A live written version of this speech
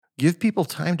give people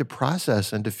time to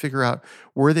process and to figure out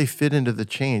where they fit into the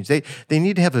change. They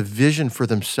need to have a vision for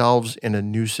themselves in a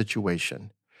new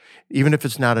situation. Even if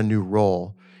it's not a new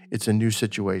role, it's a new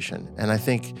situation. And I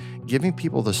think giving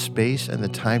people the space and the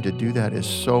time to do that is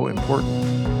so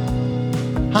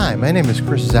important. Hi, my name is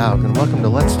Chris Zaug, and welcome to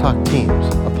Let's Talk Teams,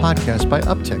 a podcast by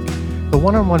Uptick, the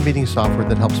one-on-one meeting software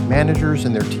that helps managers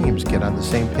and their teams get on the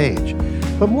same page.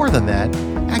 But more than that,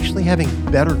 actually having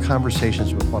better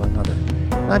conversations with one another.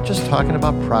 Not just talking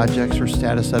about projects or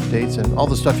status updates and all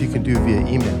the stuff you can do via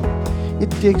email. It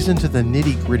digs into the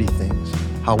nitty-gritty things,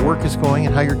 how work is going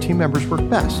and how your team members work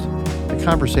best. The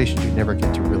conversations you never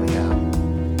get to really have.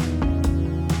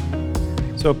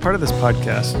 So part of this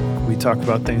podcast, we talk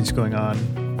about things going on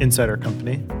inside our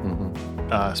company.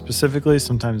 Specifically,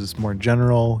 sometimes it's more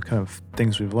general, kind of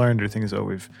things we've learned or things that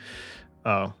we've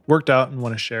worked out and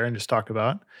want to share and just talk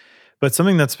about. But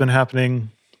something that's been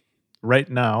happening right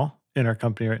now in our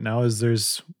company right now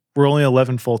is we're only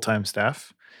 11 full-time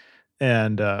staff,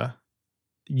 and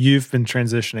you've been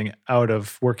transitioning out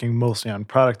of working mostly on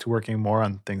product to working more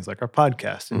on things like our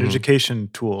podcast and education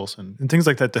tools and things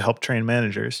like that to help train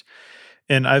managers.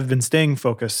 And I've been staying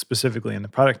focused specifically in the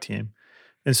product team.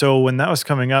 And so when that was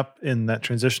coming up and that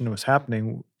transition was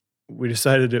happening, we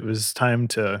decided it was time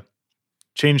to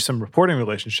change some reporting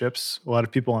relationships. A lot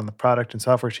of people on the product and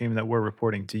software team that were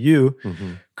reporting to you,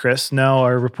 Chris, now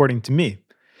are reporting to me,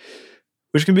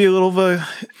 which can be a little of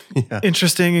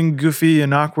interesting and goofy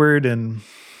and awkward, and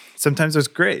sometimes it's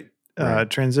great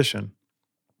transition.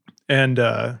 And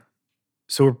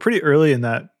so we're pretty early in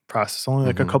that process, only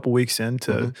like a couple weeks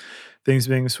into things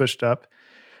being switched up.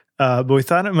 But we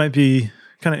thought it might be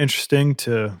kind of interesting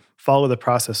to follow the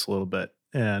process a little bit.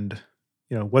 And,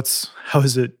 you know,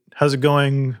 how's it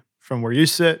going from where you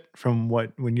sit, from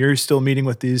when you're still meeting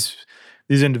with these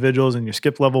individuals and your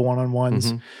skip level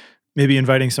one-on-ones, maybe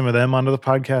inviting some of them onto the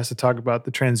podcast to talk about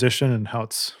the transition and how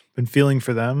it's been feeling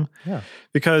for them. Yeah.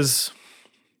 Because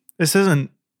this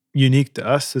isn't unique to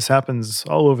us. This happens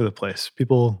all over the place.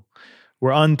 People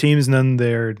were on teams and then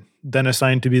they're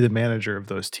assigned to be the manager of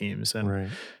those teams.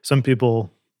 And some people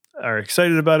are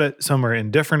excited about it. Some are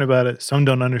indifferent about it. Some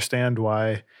don't understand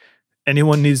why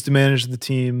anyone needs to manage the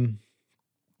team,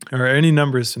 or any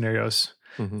number of scenarios.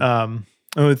 And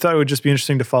we thought it would just be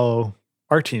interesting to follow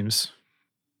our team's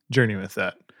journey with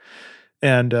that.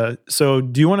 And so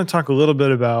do you want to talk a little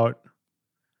bit about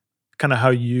kind of how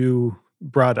you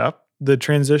brought up the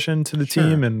transition to the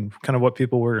team and kind of what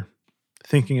people were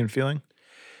thinking and feeling?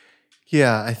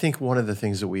 Yeah, I think one of the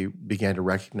things that we began to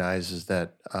recognize is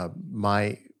that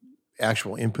my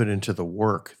actual input into the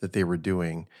work that they were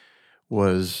doing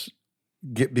was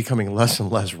becoming less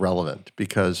and less relevant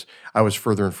because I was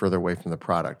further and further away from the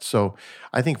product. So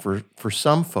I think for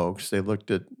some folks, they looked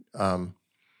at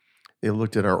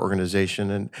our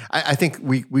organization, and I think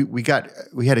we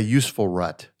had a useful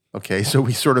rut. Okay, so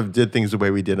we sort of did things the way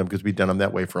we did them because we'd done them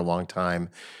that way for a long time.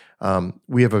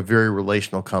 We have a very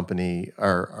relational company.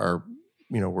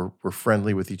 We're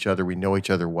friendly with each other. We know each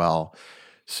other well.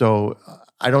 So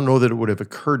I don't know that it would have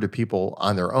occurred to people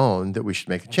on their own that we should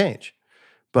make a change.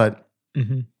 But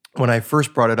when I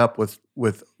first brought it up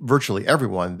with virtually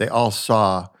everyone, they all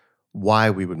saw why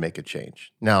we would make a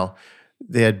change. Now,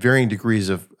 they had varying degrees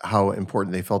of how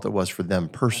important they felt it was for them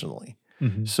personally.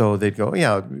 So they'd go,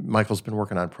 yeah, Michael's been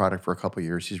working on product for a couple of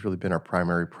years. He's really been our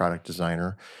primary product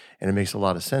designer. And it makes a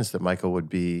lot of sense that Michael would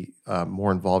be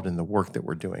more involved in the work that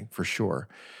we're doing, for sure.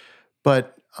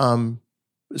 But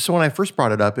so when I first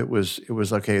brought it up, it was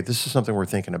okay, this is something we're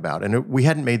thinking about. And we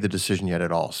hadn't made the decision yet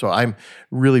at all. So I'm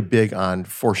really big on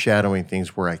foreshadowing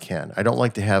things where I can. I don't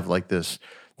like to have like this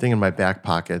thing in my back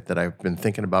pocket that I've been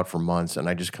thinking about for months, and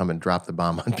I just come and drop the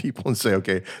bomb on people and say,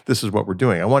 okay, this is what we're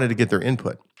doing. I wanted to get their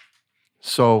input.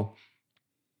 So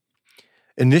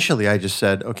initially, I just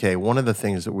said, okay, one of the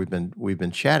things that we've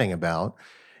been chatting about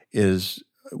is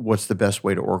what's the best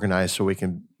way to organize so we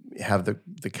can have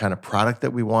the kind of product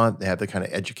that we want, have the kind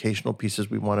of educational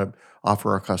pieces we want to offer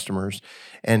our customers,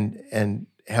 and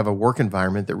have a work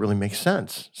environment that really makes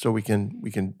sense so we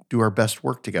can do our best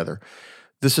work together.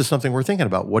 This is something we're thinking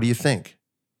about. What do you think?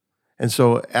 And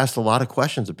so asked a lot of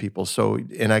questions of people.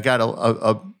 And I got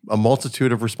a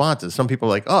multitude of responses. Some people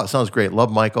are like, oh, it sounds great.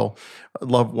 Love Michael.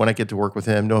 Love when I get to work with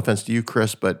him. No offense to you,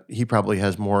 Chris, but he probably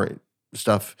has more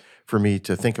stuff for me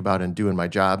to think about and do in my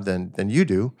job than you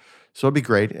do. So it'd be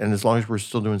great. And as long as we're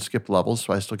still doing skip levels,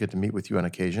 so I still get to meet with you on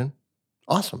occasion,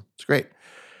 awesome. It's great.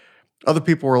 Other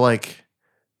people were like,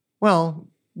 well,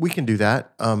 we can do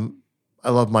that. I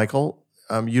love Michael.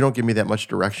 You don't give me that much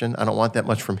direction. I don't want that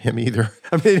much from him either.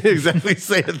 I mean, exactly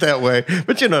say it that way,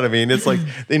 but you know what I mean? It's like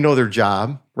they know their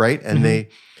job, right? And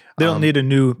They don't need a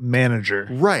new manager.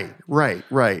 Right. Which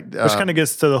kind of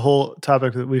gets to the whole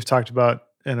topic that we've talked about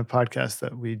in a podcast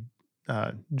that we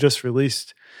just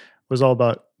released, was all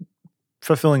about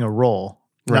fulfilling a role,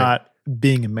 not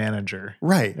being a manager.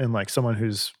 Right. And like someone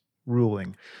who's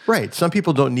ruling. Right. Some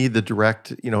people don't need the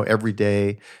direct, every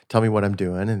day, tell me what I'm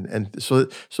doing. And so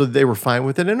they were fine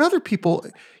with it. And other people,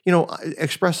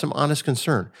 express some honest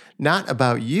concern, not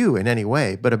about you in any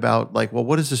way, but about like, well,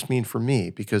 what does this mean for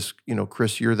me? Because,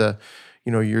 Chris, you're the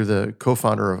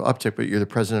co-founder of Uptick, but you're the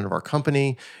president of our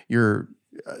company. You're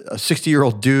a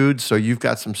 60-year-old dude, so you've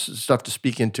got some stuff to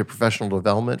speak into professional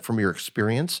development from your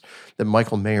experience that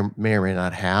Michael may or may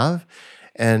not have.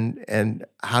 And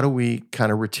how do we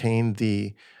kind of retain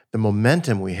the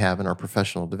momentum we have in our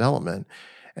professional development?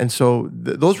 And so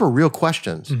those were real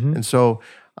questions. Mm-hmm. And so,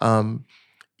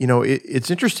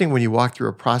 it's interesting when you walk through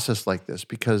a process like this,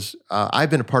 because I've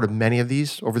been a part of many of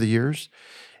these over the years,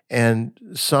 and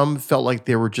some felt like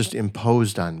they were just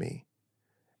imposed on me.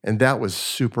 And that was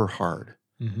super hard.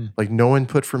 Mm-hmm. Like no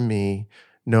input from me,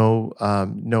 no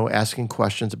asking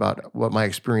questions about what my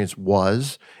experience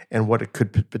was and what it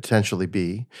could potentially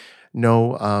be.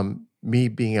 No, me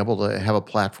being able to have a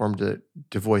platform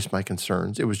to voice my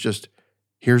concerns. It was just,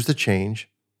 here's the change,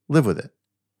 live with it.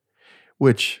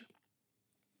 Which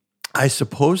I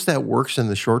suppose that works in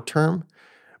the short term,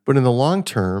 but in the long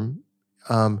term,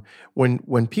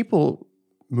 when people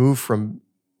move from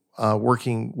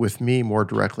working with me more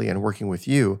directly and working with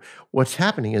you, what's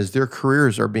happening is their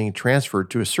careers are being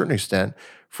transferred to a certain extent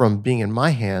from being in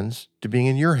my hands to being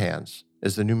in your hands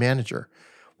as the new manager.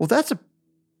 Well, that's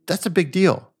a big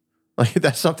deal. Like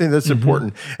that's something that's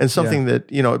important and something that,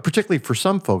 particularly for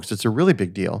some folks, it's a really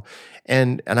big deal.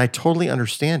 And I totally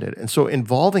understand it. And so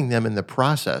involving them in the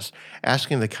process,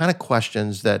 asking the kind of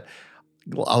questions that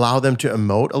allow them to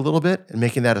emote a little bit and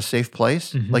making that a safe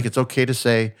place. Mm-hmm. Like it's okay to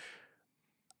say,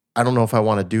 I don't know if I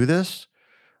want to do this.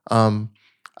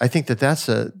 I think that's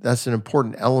an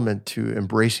important element to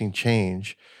embracing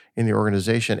change in the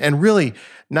organization, and really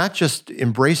not just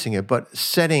embracing it, but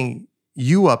setting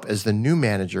you up as the new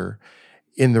manager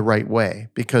in the right way.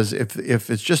 Because if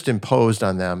it's just imposed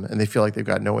on them and they feel like they've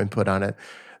got no input on it,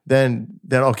 then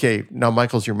okay, now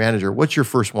Michael's your manager. What's your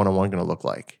first one-on-one going to look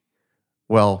like?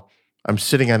 Well, I'm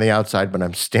sitting on the outside, but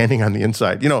I'm standing on the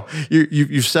inside.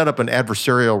 You've set up an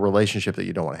adversarial relationship that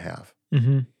you don't want to have.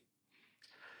 Mm-hmm.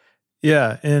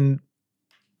 Yeah, and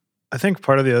I think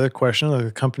part of the other question of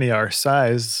a company our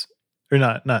size, or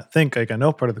not think, like I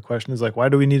know part of the question is like, why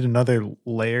do we need another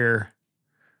layer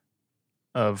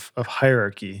of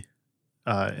hierarchy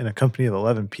in a company of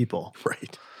 11 people?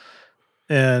 Right.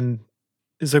 And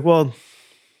it's like, well,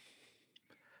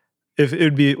 if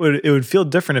it would feel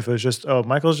different if it was just,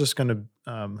 Michael's just going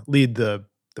to lead the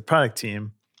product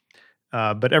team,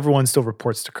 but everyone still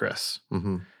reports to Chris.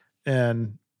 Mm-hmm.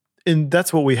 And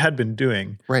that's what we had been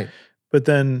doing. Right. But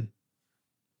then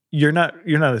you're not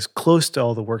as close to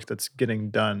all the work that's getting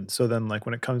done. So then like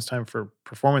when it comes time for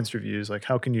performance reviews, like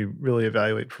how can you really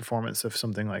evaluate performance if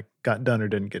something like got done or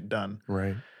didn't get done?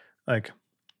 Right. Like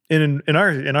in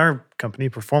our company,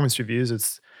 performance reviews,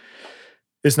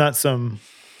 it's not some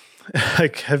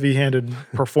like heavy-handed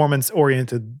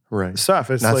performance-oriented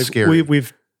stuff. It's not like scary.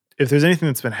 We've if there's anything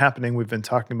that's been happening, we've been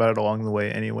talking about it along the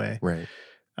way anyway. Right.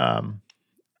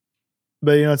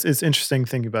 But it's interesting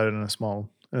thinking about it in a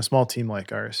small team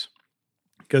like ours,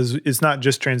 because it's not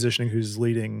just transitioning who's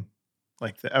leading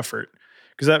like the effort,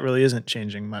 because that really isn't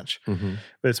changing much. Mm-hmm.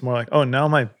 But it's more like, oh, now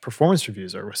my performance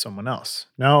reviews are with someone else.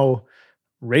 Now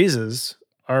raises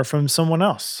are from someone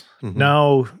else. Mm-hmm.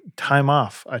 Now time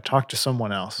off, I talk to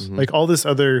someone else. Mm-hmm. Like all this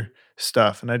other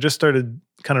stuff. And I just started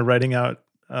kind of writing out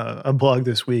a blog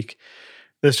this week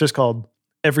that's just called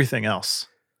Everything Else.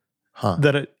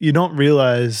 That you don't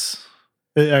realize,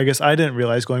 I guess I didn't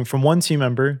realize, going from one team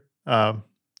member,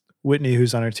 Whitney,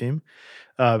 who's on our team,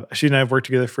 she and I have worked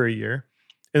together for a year.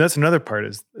 And that's another part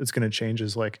is it's going to change,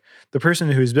 is like the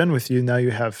person who's been with you, now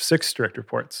you have 6 direct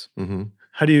reports. Mm-hmm.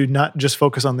 How do you not just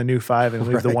focus on the new 5 and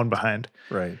leave the one behind?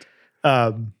 Right.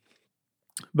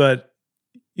 But,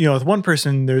 with one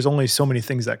person, there's only so many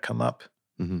things that come up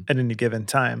at any given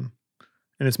time,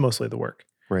 and it's mostly the work.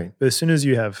 Right. But as soon as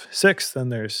you have 6, then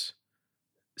there's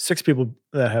 6 people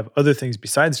that have other things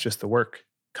besides just the work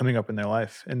coming up in their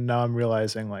life. And now I'm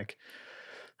realizing like,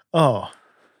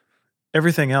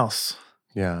 everything else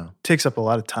takes up a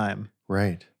lot of time.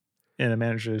 Right. In a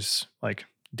manager's like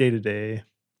day-to-day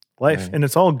life. Right. And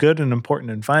it's all good and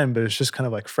important and fine, but it's just kind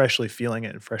of like freshly feeling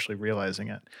it and freshly realizing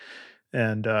it.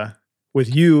 And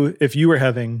with you, if you were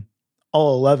having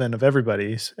all 11 of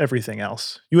everything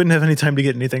else, you wouldn't have any time to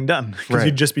get anything done, because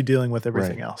you'd just be dealing with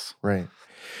everything else. Right.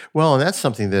 Well, and that's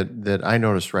something that I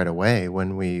noticed right away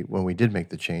when we did make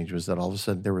the change was that all of a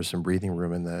sudden there was some breathing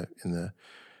room in the.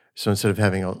 So instead of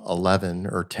having 11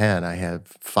 or 10, I have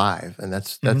 5, and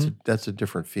that's a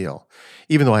different feel.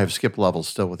 Even though I have skip levels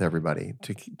still with everybody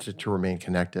to remain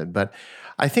connected, but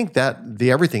I think that the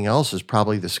everything else is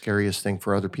probably the scariest thing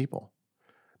for other people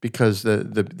because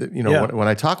when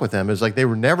I talk with them is like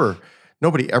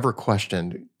nobody ever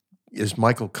questioned, is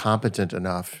Michael competent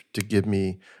enough to give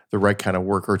me the right kind of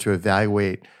work or to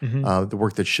evaluate the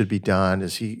work that should be done?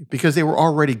 Because they were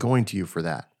already going to you for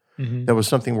that. That was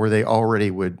something where they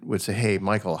already would say, hey,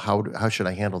 Michael, how should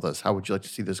I handle this? How would you like to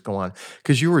see this go on?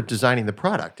 Because you were designing the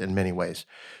product in many ways.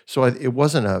 So that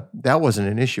wasn't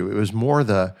an issue. It was more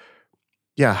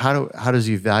how does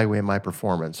he evaluate my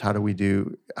performance? How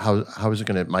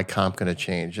is my comp going to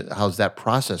change? How's that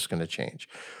process going to change?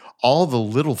 All the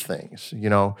little things,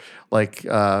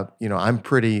 I'm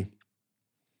pretty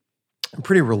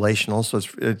relational. So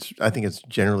I think it's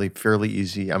generally fairly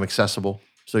easy. I'm accessible.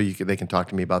 So they can talk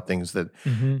to me about things that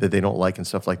they don't like and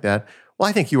stuff like that. Well,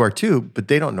 I think you are too, but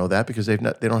they don't know that because they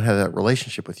don't have that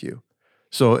relationship with you.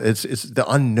 So it's the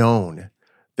unknown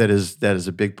that is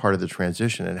a big part of the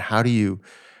transition. And how do you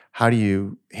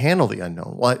handle the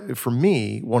unknown? Well, for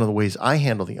me, one of the ways I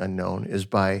handle the unknown is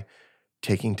by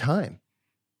taking time.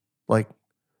 Like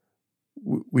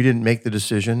we didn't make the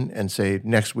decision and say,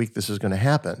 next week this is going to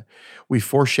happen. We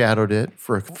foreshadowed it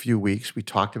for a few weeks. We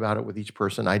talked about it with each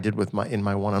person. I did in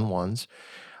my one-on-ones.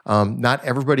 Not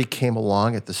everybody came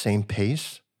along at the same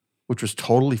pace, which was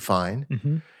totally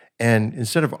fine. And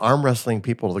instead of arm wrestling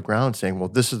people to the ground saying, well,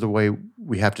 this is the way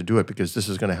we have to do it because this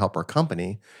is going to help our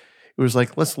company, it was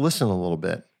like, let's listen a little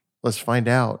bit. Let's find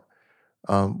out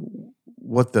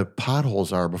what the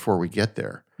potholes are before we get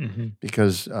there.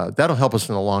 Because that'll help us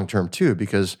in the long term too.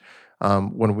 Because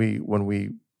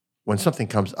when something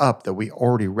comes up that we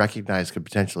already recognize could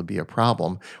potentially be a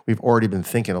problem, we've already been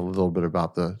thinking a little bit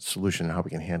about the solution and how we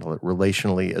can handle it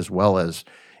relationally as well as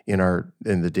in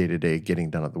the day-to-day getting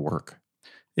done at the work.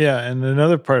 Yeah, and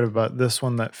another part about this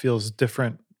one that feels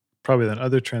different probably than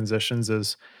other transitions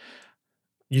is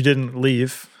you didn't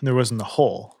leave, and there wasn't a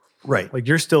hole. Right. Like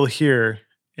you're still here,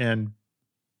 and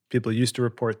people used to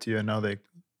report to you, and now they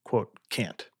quote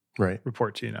can't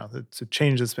report to you now. It's a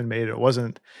change that's been made. It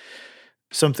wasn't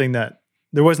something there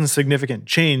wasn't significant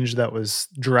change that was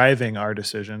driving our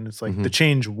decision. It's like the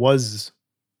change was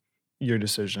your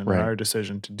decision, or our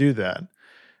decision to do that.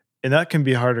 And that can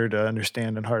be harder to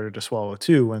understand and harder to swallow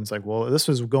too, when it's like, well, this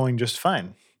was going just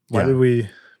fine. Why do we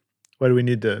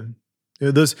need to,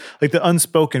 those like the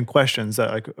unspoken questions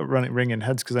that like ring in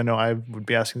heads. Cause I know I would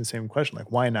be asking the same question,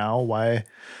 like why now? Why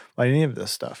any of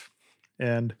this stuff?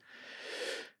 And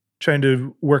trying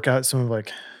to work out some of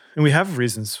and we have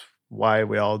reasons why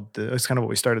we all did. It's kind of what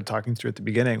we started talking through at the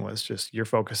beginning was just your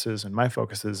focuses and my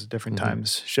focuses at different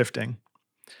times shifting.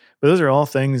 But those are all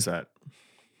things that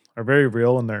are very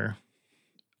real, and they're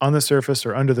on the surface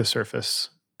or under the surface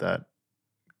that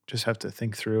just have to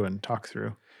think through and talk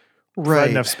through. Provide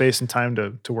enough space and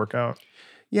time to work out.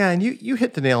 Yeah, and you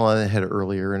hit the nail on the head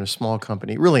earlier. In a small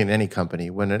company, really in any company,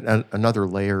 when another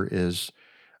layer is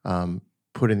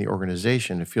put in the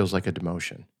organization, it feels like a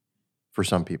demotion for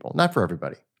some people. Not for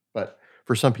everybody, but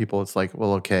for some people, it's like,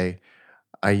 well, okay,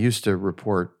 I used to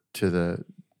report to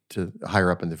higher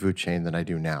up in the food chain than I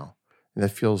do now, and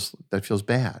that feels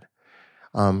bad.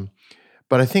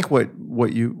 But I think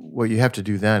what you have to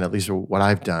do then, at least what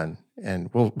I've done,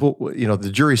 and we'll the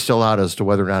jury's still out as to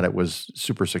whether or not it was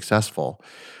super successful,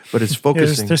 but it's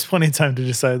focusing. There's plenty of time to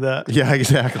decide that. Yeah,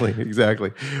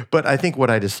 exactly. But I think what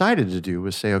I decided to do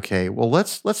was say, okay, well,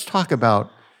 let's talk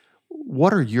about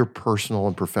what are your personal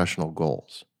and professional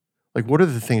goals? Like, what are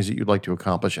the things that you'd like to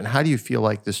accomplish, and how do you feel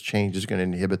like this change is going to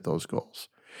inhibit those goals?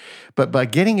 But by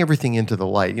getting everything into the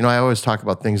light, I always talk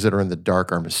about things that are in the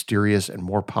dark are mysterious and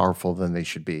more powerful than they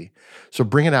should be. So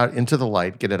bring it out into the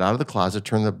light, get it out of the closet,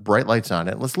 turn the bright lights on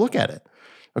it, and let's look at it.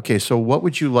 Okay, so what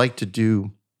would you like to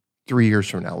do 3 years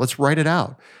from now? Let's write it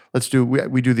out.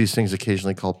 We do these things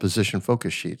occasionally called position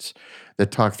focus sheets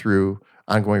that talk through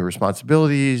ongoing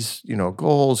responsibilities,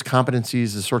 goals,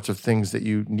 competencies, the sorts of things that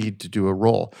you need to do a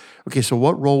role. Okay, so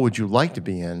what role would you like to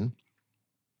be in?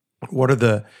 What are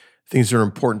the things that are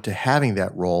important to having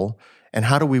that role, and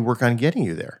how do we work on getting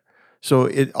you there? So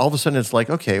all of a sudden it's like,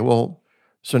 okay, well,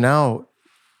 so now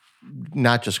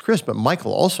not just Chris, but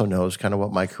Michael also knows kind of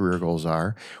what my career goals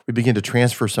are. We begin to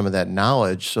transfer some of that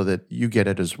knowledge so that you get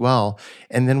it as well,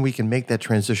 and then we can make that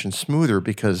transition smoother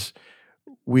because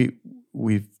we've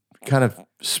kind of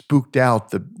spooked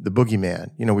out the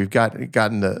boogeyman. We've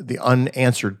gotten the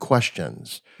unanswered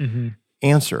questions.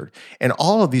 answered. And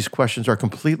all of these questions are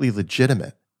completely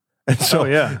legitimate. And so,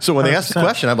 so when 100%. They ask the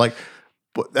question, I'm like,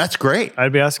 that's great.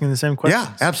 I'd be asking the same questions.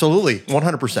 Yeah, absolutely.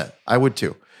 100%. I would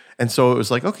too. And so it was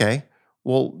like, okay,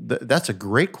 well, that's a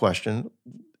great question.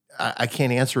 I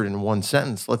can't answer it in one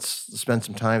sentence. Let's spend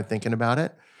some time thinking about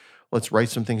it. Let's write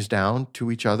some things down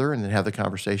to each other and then have the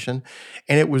conversation.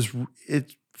 And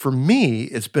for me,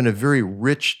 it's been a very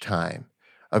rich time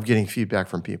of getting feedback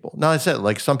from people. Now, I said,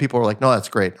 like, some people are like, no, that's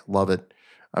great. Love it.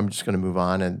 I'm just going to move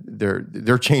on. And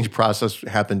their change process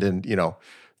happened in,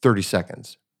 30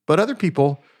 seconds. But other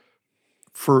people,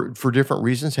 for different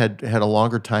reasons, had a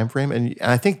longer time frame. And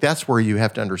I think that's where you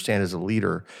have to understand as a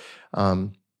leader.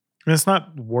 And it's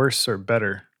not worse or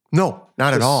better. No,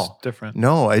 not at all. Different.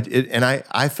 No, and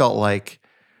I felt like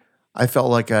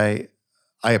I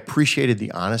appreciated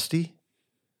the honesty,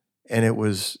 and it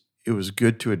was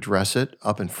good to address it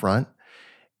up in front.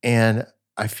 And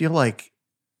I feel like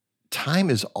time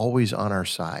is always on our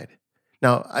side.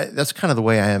 Now, that's kind of the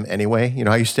way I am anyway.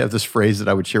 I used to have this phrase that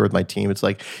I would share with my team. It's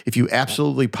like, if you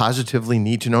absolutely positively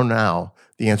need to know now,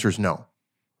 the answer is no.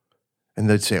 And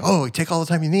they'd say, oh, take all the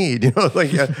time you need.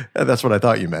 That's what I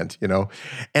thought you meant,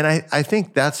 And I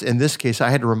think that's, in this case,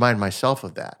 I had to remind myself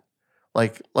of that.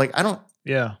 Like I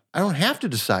don't have to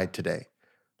decide today.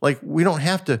 Like, we don't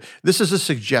have to. This is a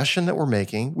suggestion that we're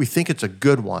making. We think it's a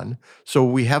good one, so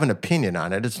we have an opinion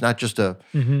on it. It's not just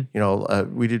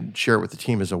we didn't share it with the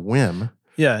team as a whim.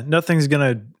 Yeah, nothing's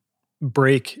going to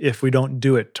break if we don't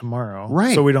do it tomorrow.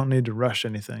 Right. So we don't need to rush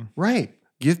anything. Right.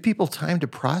 Give people time to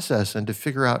process and to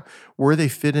figure out where they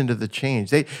fit into the change.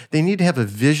 They need to have a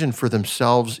vision for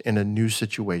themselves in a new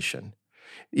situation.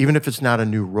 Even if it's not a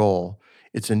new role,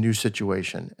 it's a new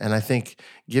situation. And I think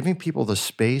giving people the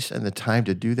space and the time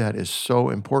to do that is so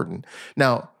important.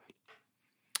 Now,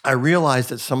 I realize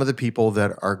that some of the people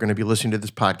that are going to be listening to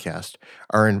this podcast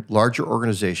are in larger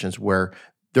organizations where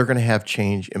they're going to have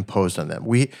change imposed on them.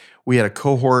 We had a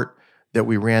cohort that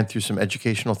we ran through some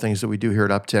educational things that we do here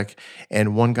at Uptick,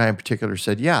 and one guy in particular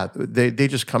said, yeah, they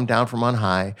just come down from on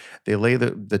high, they lay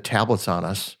the tablets on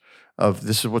us, of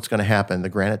this is what's going to happen, the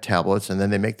granite tablets, and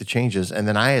then they make the changes. And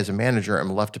then I, as a manager,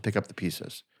 am left to pick up the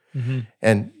pieces. Mm-hmm.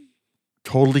 And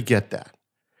totally get that.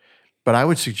 But I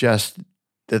would suggest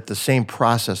that the same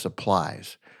process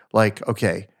applies. Like,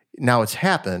 okay, now it's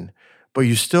happened, but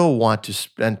you still want to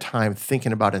spend time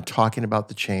thinking about and talking about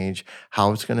the change,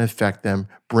 how it's going to affect them,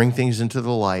 bring things into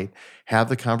the light, have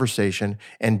the conversation,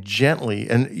 and gently,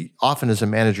 and often as a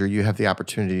manager, you have the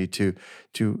opportunity to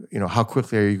how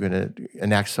quickly are you going to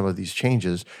enact some of these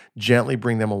changes, gently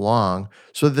bring them along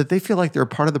so that they feel like they're a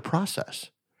part of the process.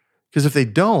 Because if they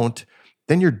don't,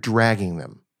 then you're dragging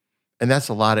them. And that's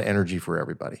a lot of energy for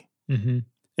everybody. Mm-hmm.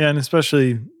 Yeah, and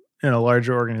especially in a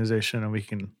larger organization, and we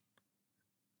can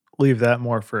leave that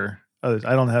more for others.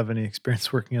 I don't have any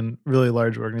experience working in really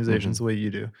large organizations the way you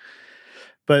do.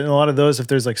 But in a lot of those, if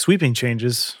there's like sweeping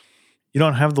changes, you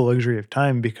don't have the luxury of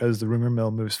time because the rumor mill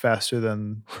moves faster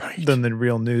than the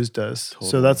real news does.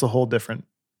 Totally. So that's a whole different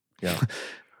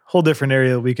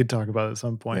area that we could talk about at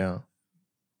some point. Yeah.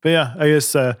 But yeah, I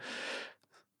guess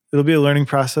it'll be a learning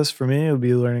process for me. It'll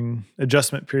be a learning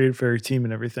adjustment period for your team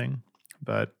and everything.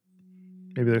 But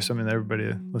maybe there's something that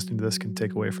everybody listening to this can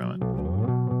take away from it.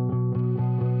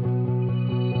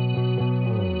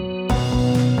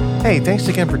 Hey, thanks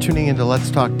again for tuning in to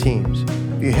Let's Talk Teams.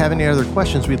 If you have any other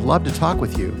questions, we'd love to talk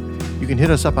with you. You can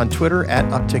hit us up on Twitter at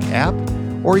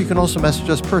UptickApp, or you can also message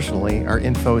us personally. Our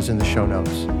info is in the show notes.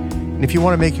 And if you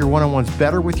want to make your one-on-ones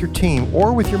better with your team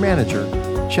or with your manager,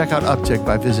 check out Uptick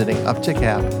by visiting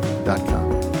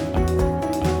uptickapp.com.